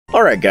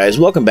Alright guys,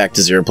 welcome back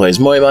to Zero Plays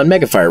Moemon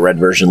Mega FireRed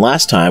version.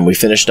 Last time we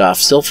finished off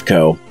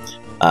Silphico,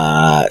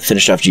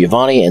 finished off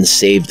Giovanni and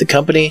saved the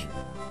company.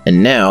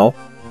 And now,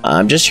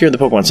 I'm just here at the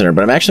Pokemon Center,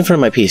 but I'm actually in front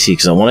of my PC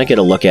because I want to get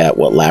a look at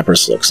what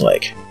Lapras looks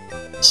like.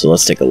 So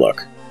let's take a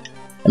look.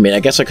 I mean, I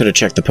guess I could have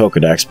checked the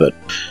Pokedex, but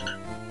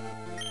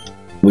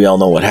we all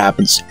know what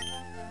happens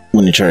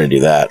when you try to do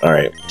that.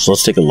 Alright, so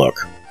let's take a look.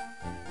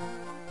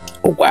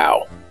 Oh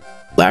wow.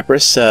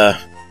 Lapras,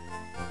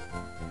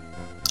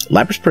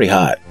 Lapras pretty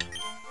hot.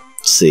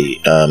 Let's see,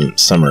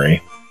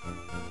 summary.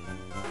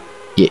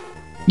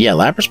 Yeah,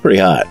 Lapras pretty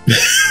hot.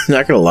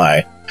 Not gonna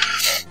lie.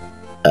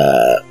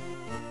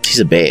 He's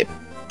a babe.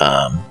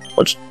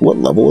 What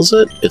level is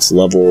it? It's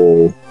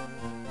level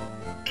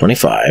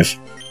 25.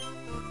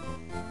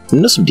 He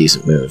knows some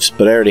decent moves,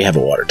 but I already have a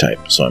water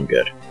type, so I'm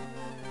good.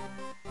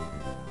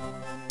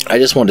 I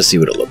just wanted to see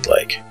what it looked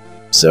like.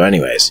 So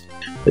anyways,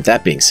 with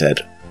that being said,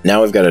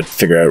 now we've got to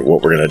figure out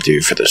what we're gonna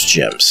do for this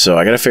gym. So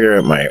I gotta figure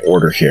out my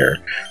order here.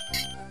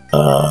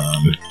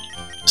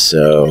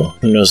 So,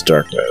 who knows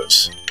dark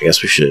moves? I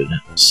guess we should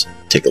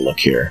take a look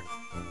here.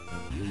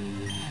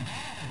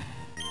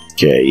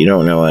 Okay, you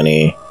don't know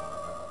any.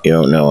 You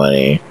don't know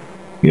any.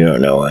 You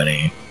don't know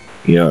any.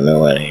 You don't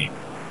know any.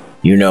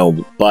 You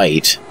know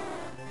Bite.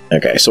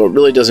 Okay, so it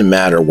really doesn't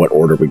matter what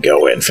order we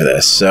go in for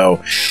this.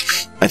 So,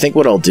 I think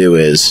what I'll do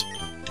is...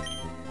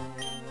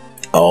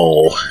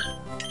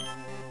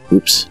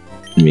 Oops.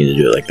 Didn't mean to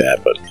do it like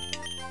that, but...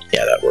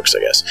 Yeah, that works, I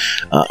guess.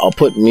 I'll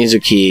put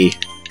Mizuki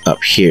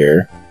up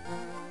here.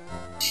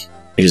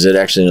 Because it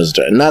actually knows...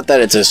 Not that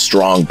it's a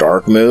strong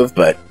dark move,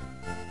 but...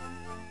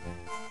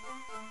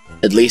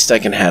 At least I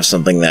can have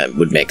something that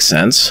would make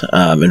sense.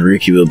 And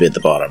Ryuki will be at the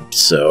bottom,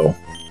 so...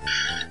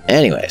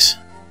 Anyways,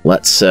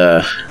 let's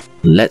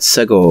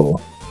go.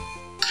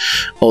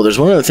 Oh, there's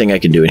one other thing I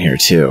can do in here,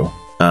 too.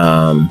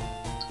 Can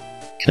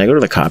I go to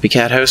the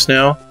copycat house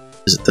now?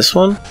 Is it this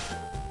one?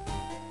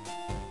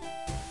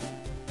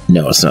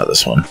 No, it's not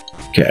this one.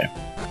 Okay.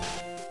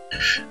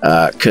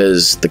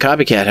 Because the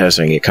copycat house,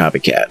 I can get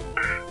copycat.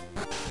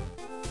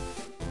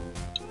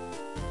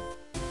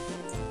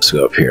 Let's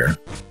go up here.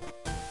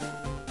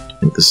 I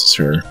think this is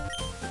her.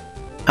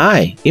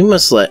 Hi, you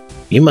must like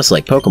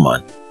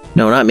Pokemon.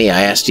 No, not me,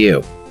 I asked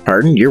you.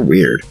 Pardon? You're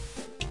weird.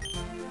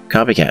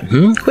 Copycat.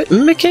 Quit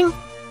mimicking?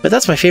 But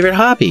that's my favorite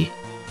hobby.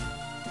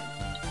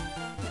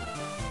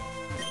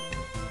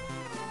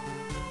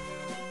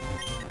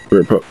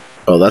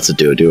 Oh, that's a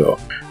duo.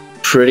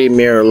 Pretty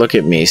mirror, look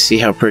at me. See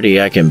how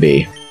pretty I can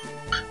be.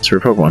 It's for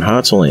Pokemon, huh?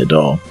 It's only a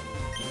doll.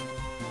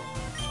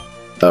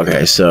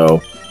 Okay, so...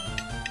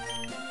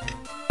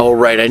 Oh,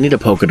 right, I need a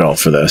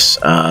Pokédoll for this.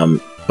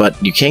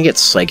 But you can get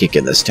Psychic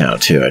in this town,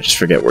 too. I just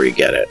forget where you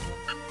get it.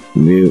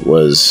 It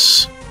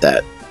was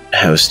that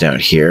house down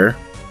here.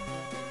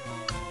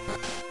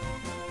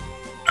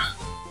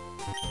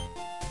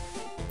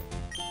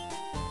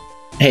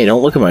 Hey,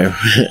 don't look at my...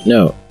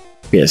 No.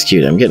 Yeah, it's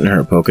cute. I'm getting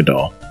her a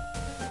Pokédoll.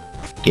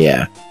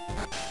 Yeah.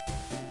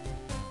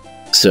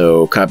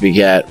 So,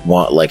 Copycat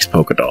likes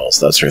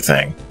Pokédolls. That's her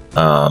thing.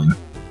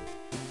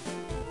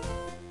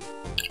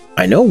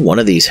 I know one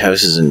of these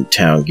houses in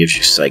town gives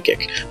you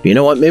Psychic. But you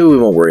know what? Maybe we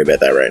won't worry about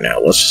that right now.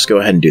 Let's just go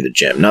ahead and do the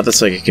gym. Not that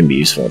Psychic can be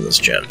useful in this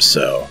gym,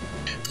 so...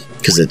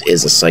 Because it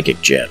is a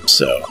Psychic gym,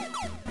 so...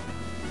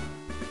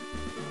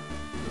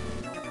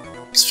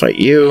 Let's fight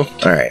you.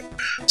 Alright.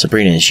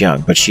 Sabrina is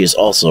young, but she is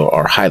also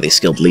our highly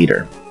skilled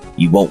leader.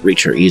 You won't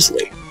reach her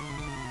easily.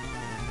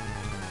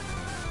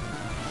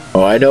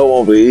 Oh, I know it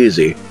won't be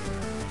easy.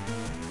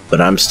 But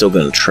I'm still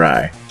gonna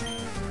try.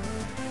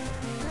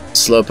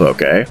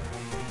 Slowpoke, eh?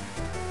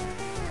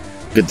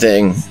 Good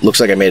thing.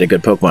 Looks like I made a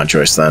good Pokemon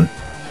choice then.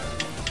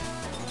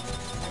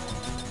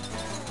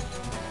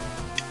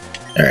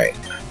 Alright.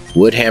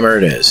 Woodhammer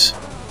it is.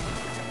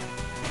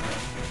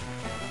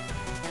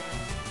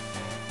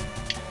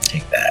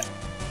 Take that.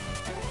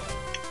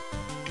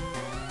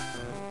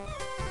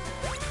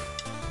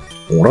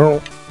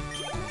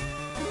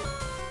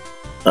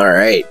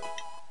 Alright.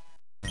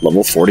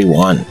 Level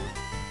 41.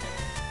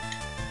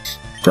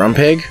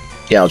 Grumpig?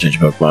 Yeah, I'll change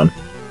Pokemon.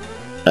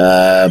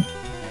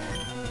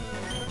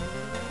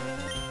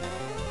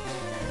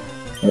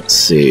 Let's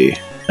see.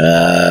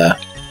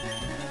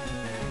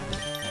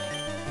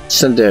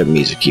 Send out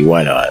Mizuki,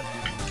 why not?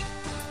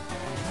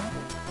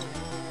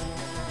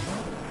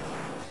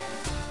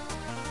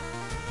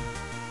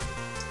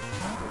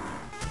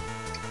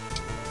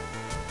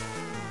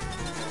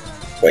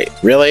 Wait,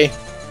 really?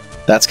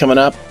 That's coming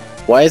up?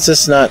 Why is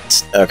this not...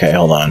 Okay,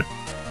 hold on.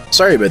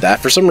 Sorry about that.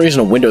 For some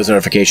reason, a Windows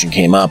notification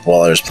came up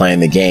while I was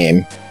playing the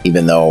game,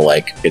 even though,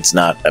 like, it's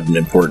not an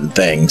important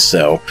thing,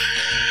 so...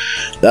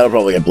 That'll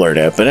probably get blurred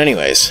out. But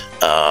anyways,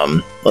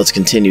 let's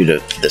continue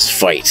to this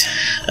fight.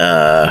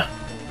 I'll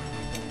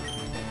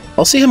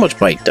see how much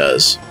Bite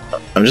does.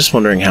 I'm just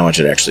wondering how much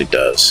it actually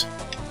does.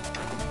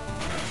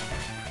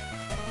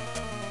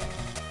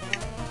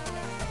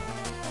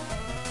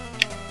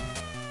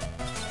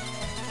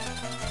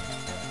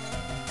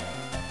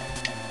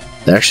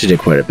 That actually did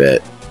quite a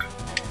bit.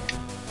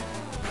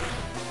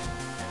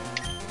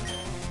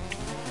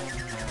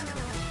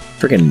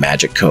 Freaking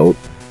magic coat.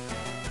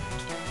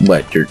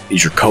 What,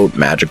 is your coat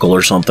magical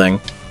or something?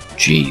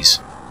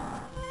 Jeez.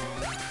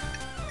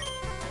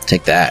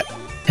 Take that.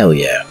 Hell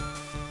yeah.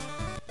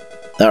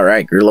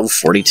 Alright, you're level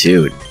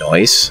 42.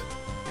 Nice.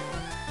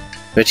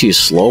 Bet you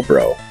use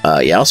Slowbro.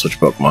 Yeah, I'll switch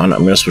Pokemon.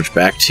 I'm gonna switch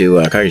back to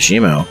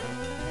Kageshimo.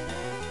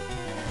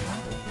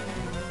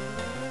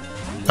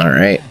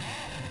 Alright.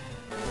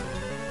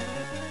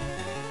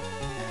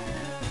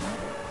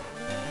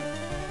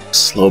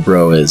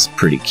 Slowbro is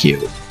pretty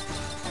cute.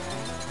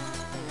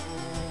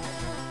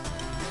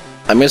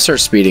 I'm gonna start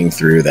speeding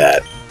through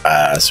that,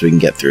 so we can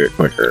get through it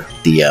quicker.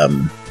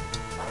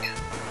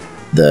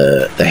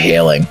 The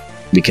hailing,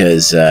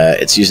 because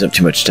it's using up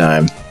too much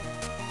time.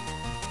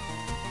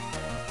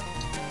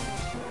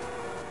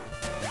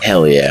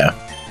 Hell yeah.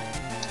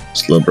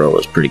 Slowbro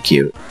was pretty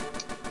cute.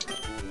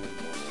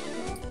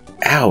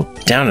 Ow!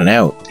 Down and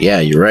out.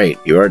 Yeah, you're right.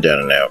 You are down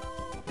and out.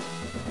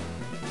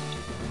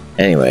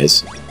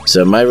 Anyways,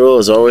 so my rule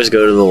is always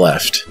go to the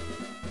left.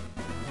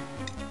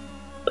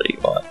 What do you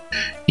want?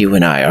 You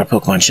and I, our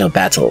Pokemon shall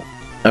battle.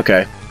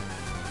 Okay.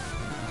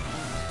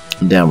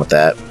 I'm down with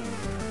that.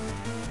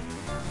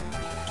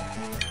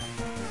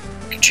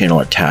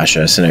 Channel or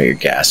Tasha, send out your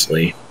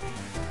Ghastly.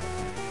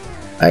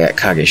 I got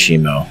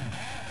Kageshimo.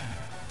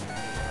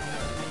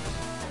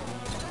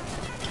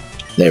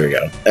 There we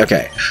go.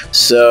 Okay,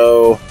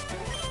 so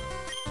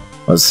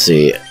let's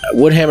see.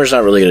 Woodhammer's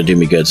not really going to do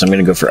me good, so I'm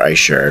going to go for Ice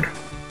Shard.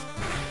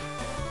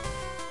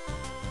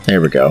 There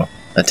we go.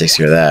 That takes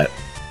care of that.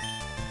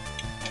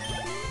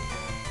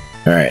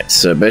 Alright,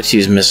 so I bet you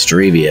use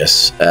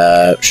Mischievous.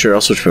 Sure,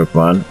 I'll switch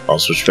Pokemon. I'll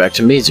switch back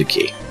to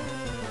Mizuki.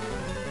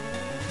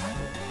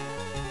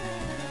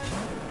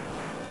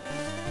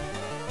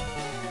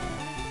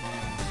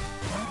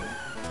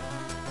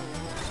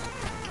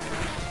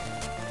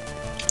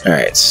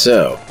 Alright,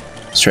 so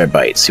let's try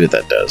Bite, see what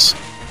that does.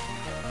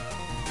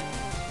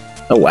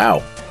 Oh wow,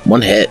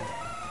 one hit.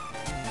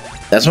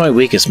 That's my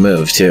weakest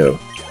move too,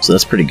 so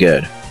that's pretty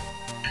good.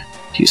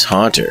 Use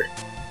Haunter.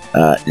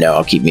 No,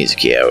 I'll keep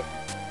Mizuki out.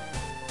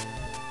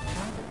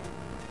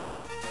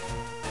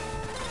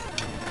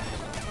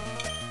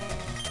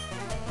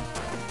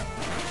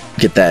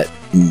 Get that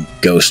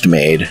ghost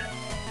made.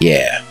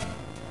 Yeah.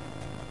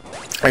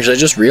 Actually, I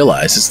just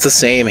realized it's the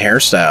same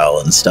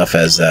hairstyle and stuff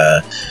as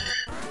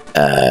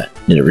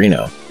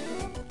Nidorino.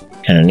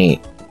 Kinda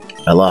neat.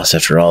 I lost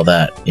after all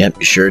that. Yep,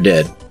 you sure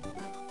did.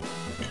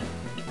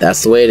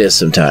 That's the way it is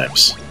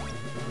sometimes.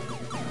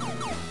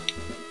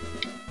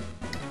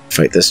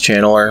 Fight this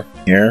channeler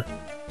here.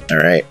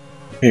 Alright.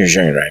 Here's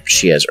your right.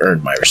 She has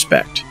earned my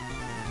respect.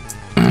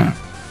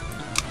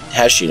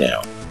 Has she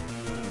now?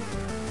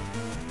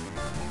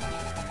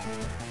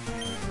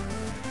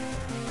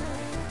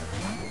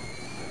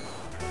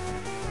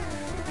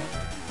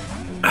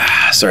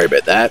 Sorry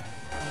about that.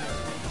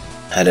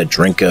 Had a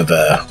drink of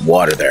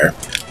water there.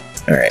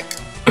 Alright.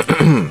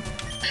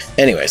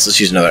 Anyways, let's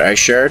use another Ice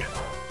Shard.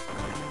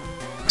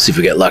 See if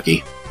we get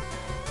lucky.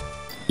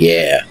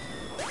 Yeah.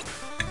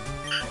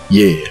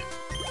 Yeah.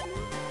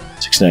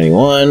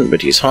 691,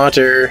 but use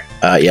Haunter.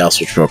 Yeah, I'll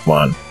switch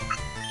Pokemon.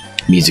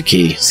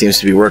 Mizuki seems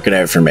to be working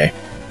out for me.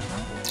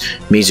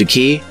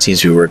 Mizuki seems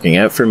to be working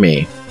out for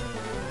me.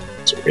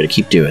 So we're gonna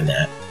keep doing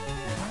that.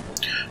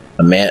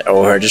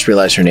 Oh, I just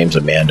realized her name's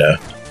Amanda.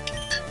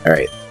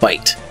 Alright,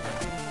 Bite.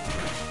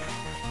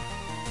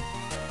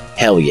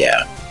 Hell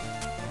yeah.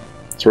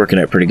 It's working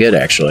out pretty good,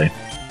 actually.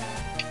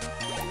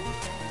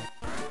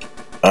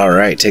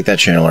 Alright, take that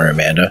channeler,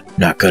 Amanda.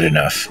 Not good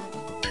enough.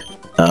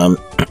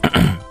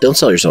 Don't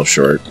sell yourself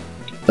short.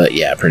 But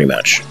yeah, pretty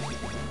much.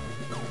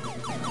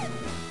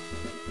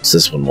 What's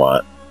this one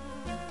want?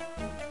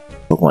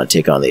 Pokemon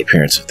take on the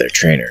appearance of their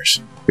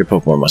trainers. Your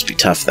Pokemon must be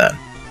tough then.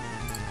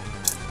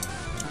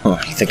 Oh,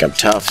 you think I'm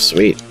tough?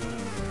 Sweet.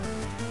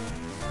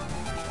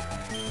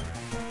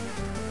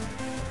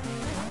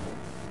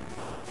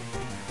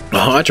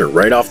 Haunter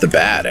right off the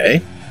bat, eh?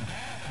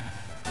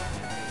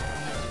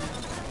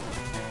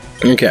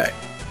 Okay,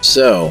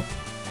 so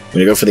I'm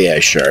gonna go for the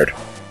Ice Shard.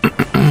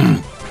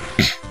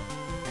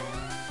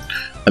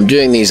 I'm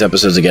doing these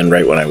episodes again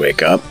right when I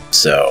wake up,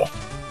 so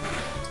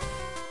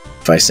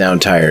if I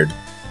sound tired,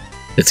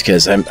 it's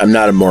because I'm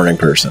not a morning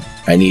person.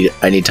 I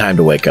need time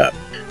to wake up.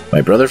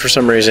 My brother, for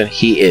some reason,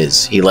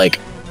 he's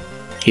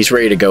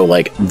ready to go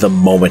like the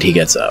moment he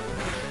gets up,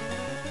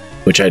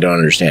 which I don't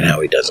understand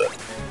how he does it.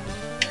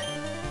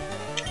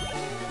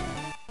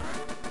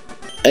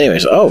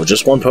 Anyways, oh,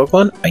 just one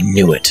Pokemon? I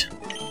knew it.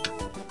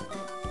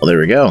 Well, there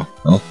we go.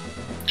 Well,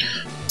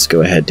 let's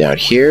go ahead down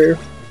here.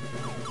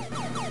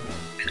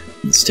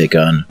 Let's take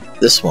on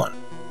this one.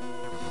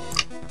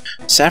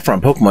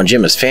 Saffron Pokemon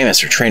Gym is famous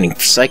for training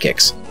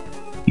psychics.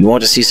 You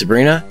want to see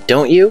Sabrina,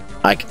 don't you?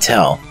 I can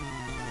tell.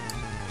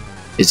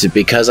 Is it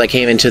because I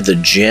came into the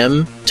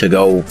gym to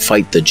go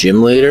fight the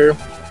gym leader?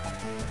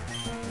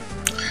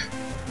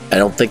 I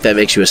don't think that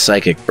makes you a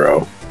psychic,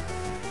 bro.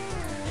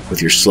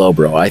 With your slow,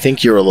 bro. I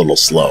think you're a little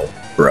slow,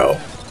 bro. You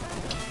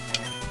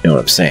know what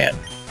I'm saying?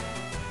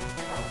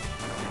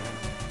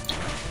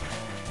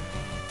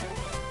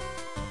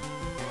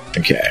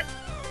 Okay.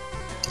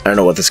 I don't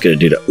know what that's gonna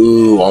do to...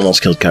 Ooh,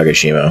 almost killed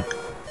Kagashima.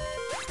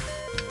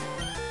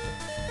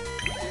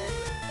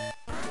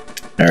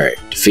 Alright,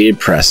 defeated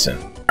Preston.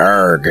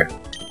 Arg.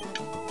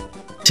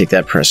 Take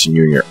that, Preston,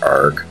 you and your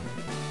Arg.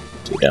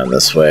 Go down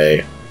this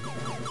way.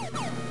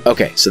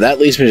 Okay, so that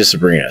leads me to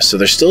Sabrina. So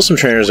there's still some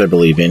trainers I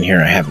believe in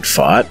here I haven't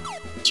fought.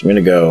 So I'm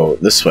gonna go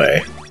this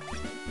way.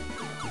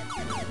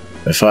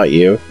 I fought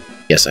you?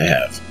 Yes, I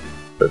have.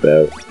 What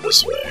about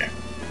this way?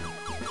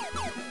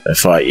 I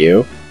fought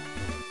you?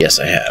 Yes,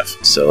 I have.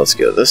 So let's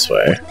go this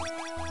way.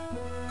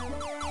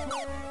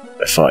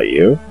 I fought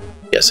you?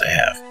 Yes, I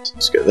have. So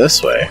let's go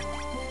this way.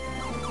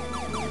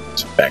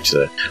 So back to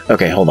the...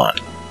 Okay, hold on.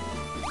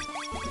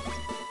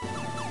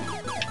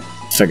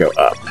 If I go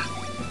up.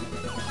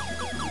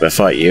 Have I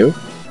fought you?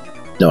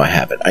 No, I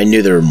haven't. I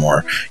knew there were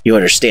more. You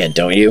understand,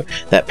 don't you?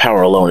 That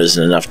power alone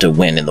isn't enough to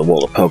win in the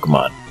world of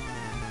Pokemon.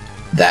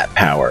 That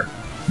power.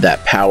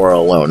 That power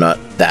alone, not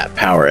that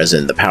power as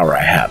in the power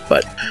I have,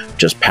 but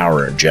just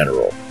power in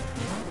general.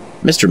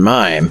 Mr.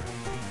 Mime.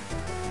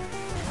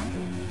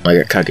 I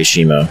got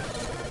Kakishima.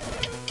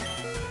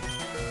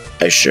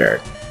 I sure.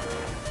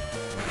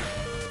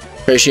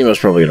 Kakishima's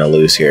probably gonna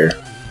lose here.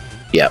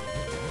 Yep.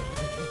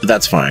 But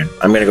that's fine.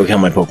 I'm gonna go kill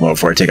my Pokemon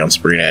before I take on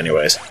Sabrina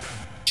anyways.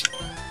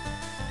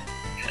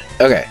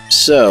 Okay,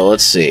 so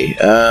let's see.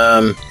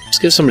 Let's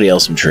give somebody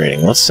else some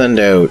training. Let's send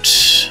out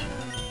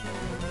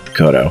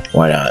Kodo.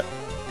 Why not?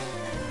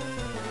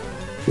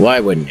 Why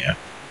wouldn't you?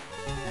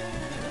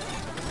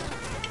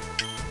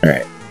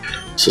 Alright.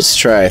 So let's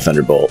try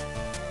Thunderbolt.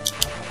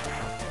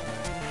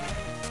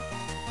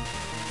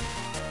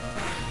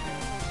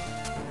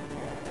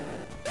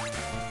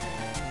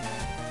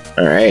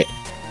 Alright.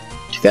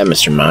 Take that,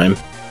 Mr. Mime.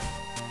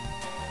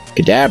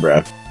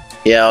 Kadabra.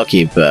 Yeah, I'll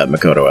keep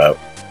Makoto out.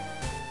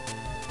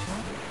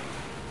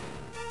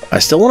 I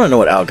still want to know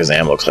what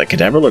Alakazam looks like.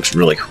 Kadabra looks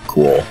really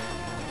cool.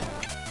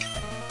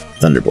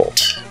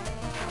 Thunderbolt.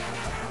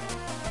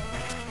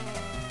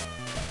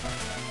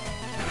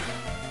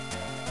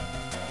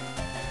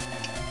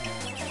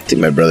 I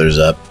think my brother's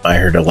up. I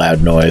heard a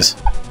loud noise.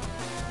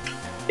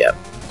 Yep.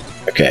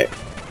 Okay.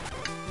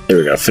 There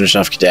we go. Finish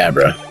off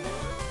Kadabra.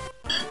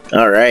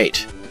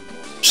 Alright.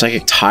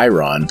 Psychic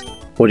Tyron.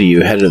 What are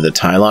you, head of the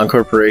Tylon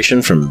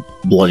Corporation from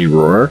Bloody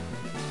Roar?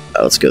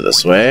 Let's go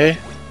this way.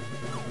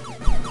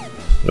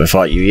 Have I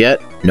fought you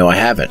yet? No, I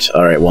haven't.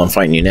 Alright, well, I'm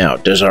fighting you now.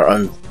 Does our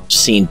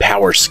unseen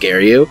power scare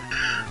you?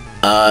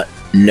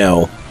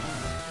 No.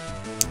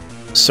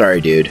 Sorry,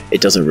 dude. It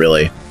doesn't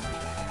really.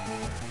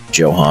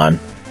 Johan.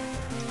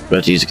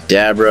 About to use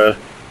Kadabra.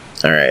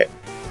 Alright.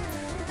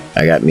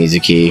 I got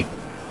Mizuki.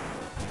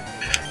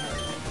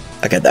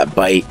 I got that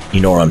bite.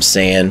 You know what I'm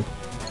saying?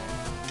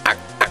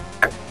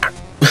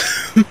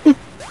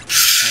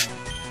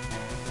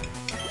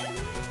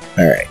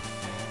 Alright.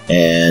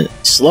 And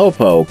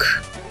Slowpoke.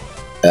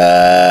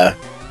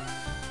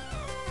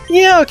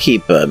 Yeah, I'll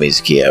keep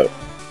Mizuki out.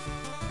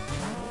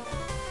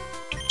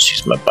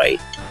 She's my bite.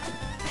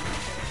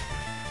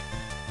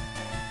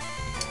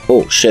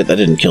 Oh shit, that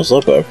didn't kill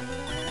Slowpoke.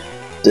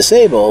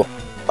 Disable?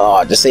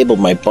 Oh, disabled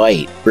my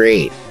bite.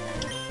 Great.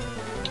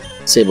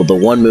 Disabled the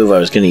one move I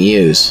was going to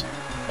use.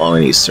 Well, I'm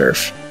going to use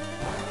Surf.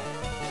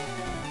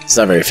 It's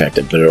not very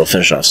effective, but it'll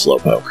finish off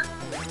Slowpoke.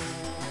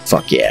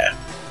 Fuck yeah.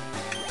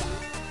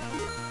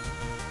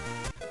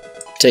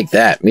 Take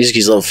that.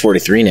 Mizuki's level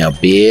 43 now,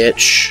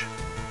 bitch.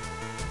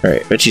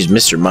 Alright, let's use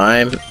Mr.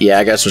 Mime. Yeah,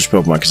 I gotta switch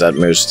Pokemon because that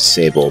move's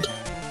disabled.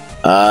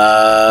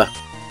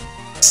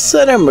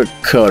 Set him with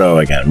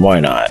Makoto again. Why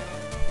not?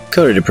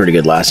 Makoto did pretty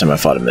good last time I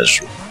fought a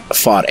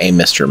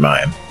Mr.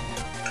 Mime.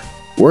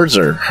 Words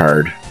are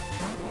hard.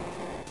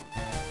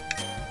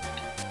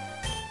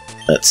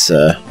 Let's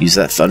use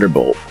that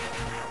Thunderbolt.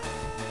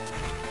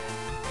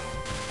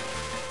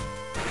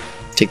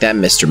 Take that,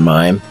 Mr.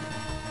 Mime.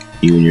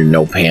 You and your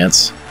no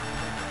pants.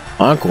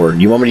 Encore,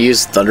 you want me to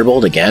use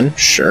Thunderbolt again?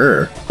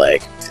 Sure.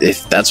 Like,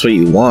 if that's what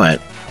you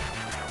want,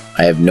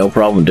 I have no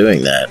problem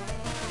doing that.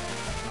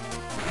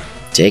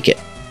 Take it.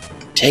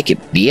 Take it,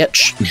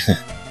 bitch.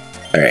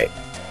 Alright.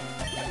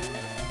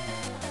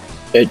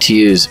 To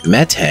use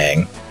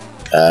Metang,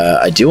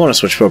 I do want to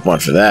switch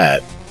Pokemon for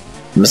that.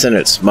 I'm gonna send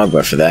out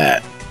Smugma for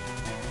that.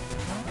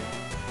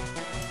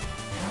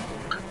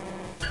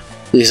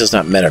 At least it's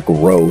not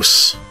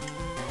Metagross.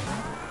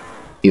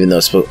 Even though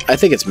it's I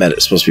think it's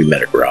supposed to be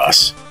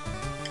Metagross.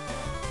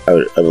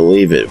 I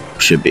believe it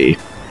should be.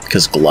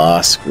 Because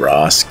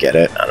Gross, get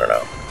it? I don't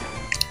know.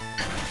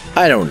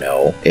 I don't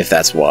know if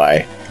that's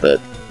why,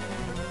 but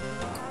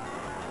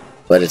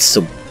it's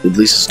so, at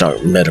least it's not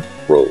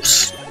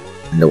Metagross.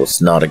 No,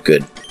 it's not a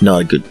good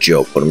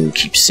joke, but I'm gonna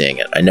keep saying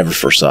it. I never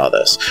foresaw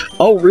this.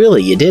 Oh,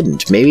 really? You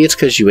didn't? Maybe it's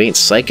because you ain't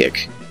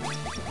psychic.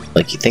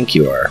 Like you think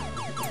you are.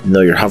 Even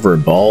though you're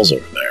hovering balls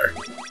over there.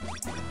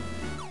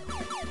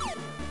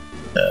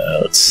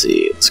 Let's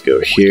see. Let's go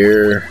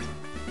here.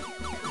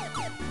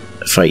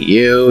 Fight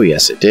you.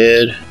 Yes, it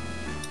did.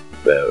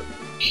 About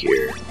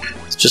here.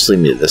 Let's just leave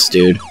me to this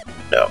dude.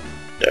 No.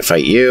 Did I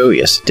fight you?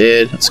 Yes, it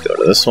did. Let's go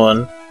to this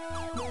one.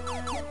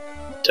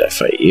 Did I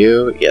fight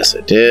you? Yes,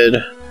 I did.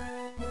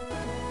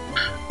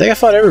 I think I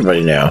fought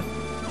everybody now.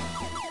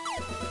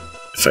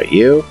 Fight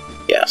you?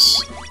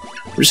 Yes.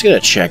 We're just gonna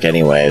check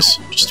anyways,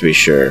 just to be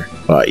sure.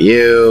 Fought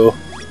you.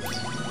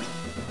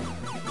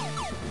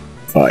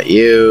 Fought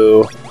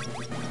you.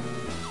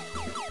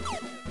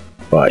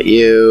 Fought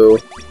you.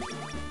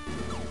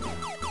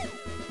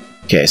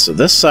 Okay, so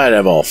this side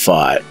I've all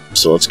fought.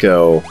 So let's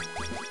go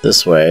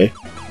this way.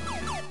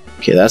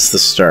 Okay, that's the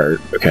start.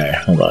 Okay,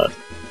 hold on.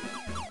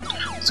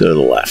 Let's go to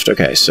the left.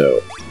 Okay,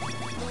 so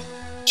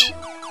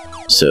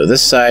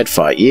this side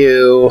fought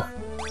you.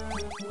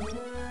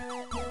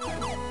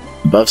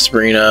 Above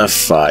Sabrina,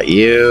 fought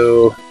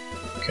you.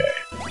 Okay.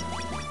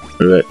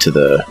 What about to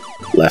the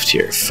left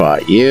here?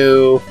 Fought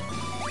you.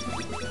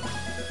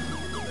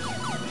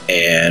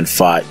 And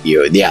fought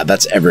you. Yeah,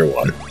 that's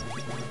everyone.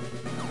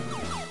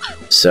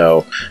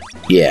 So,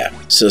 yeah.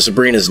 So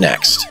Sabrina's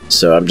next.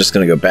 So I'm just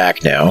gonna go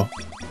back now.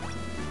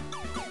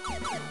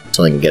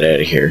 So I can get out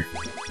of here.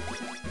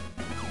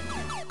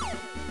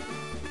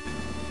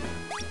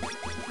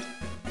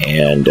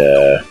 And,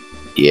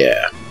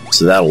 yeah.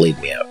 So that'll lead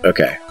me out.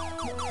 Okay.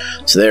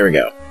 So there we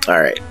go.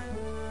 Alright.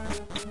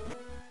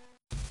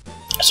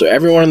 So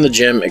everyone in the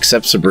gym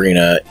except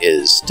Sabrina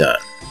is done.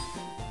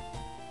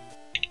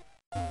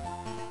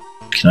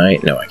 Can I?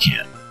 No, I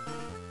can't.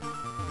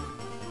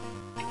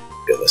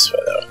 Go this way,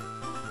 though.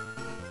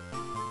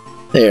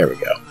 There we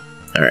go.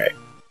 Alright.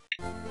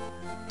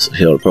 So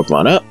heal the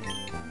Pokemon up.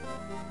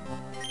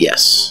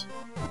 Yes.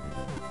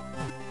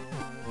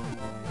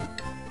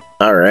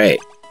 Alright.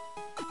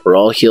 We're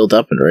all healed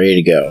up and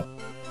ready to go.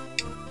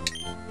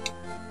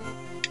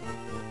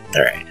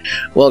 Alright.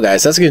 Well,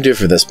 guys, that's going to do it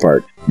for this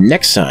part.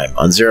 Next time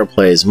on Zero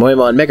Plays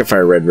Moemon Mega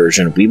FireRed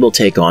version, we will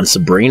take on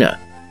Sabrina.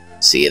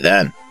 See you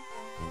then.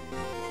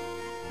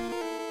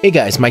 Hey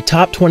guys, my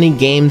top 20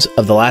 games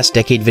of the last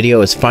decade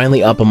video is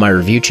finally up on my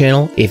review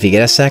channel. If you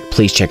get a sec,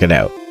 please check it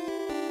out.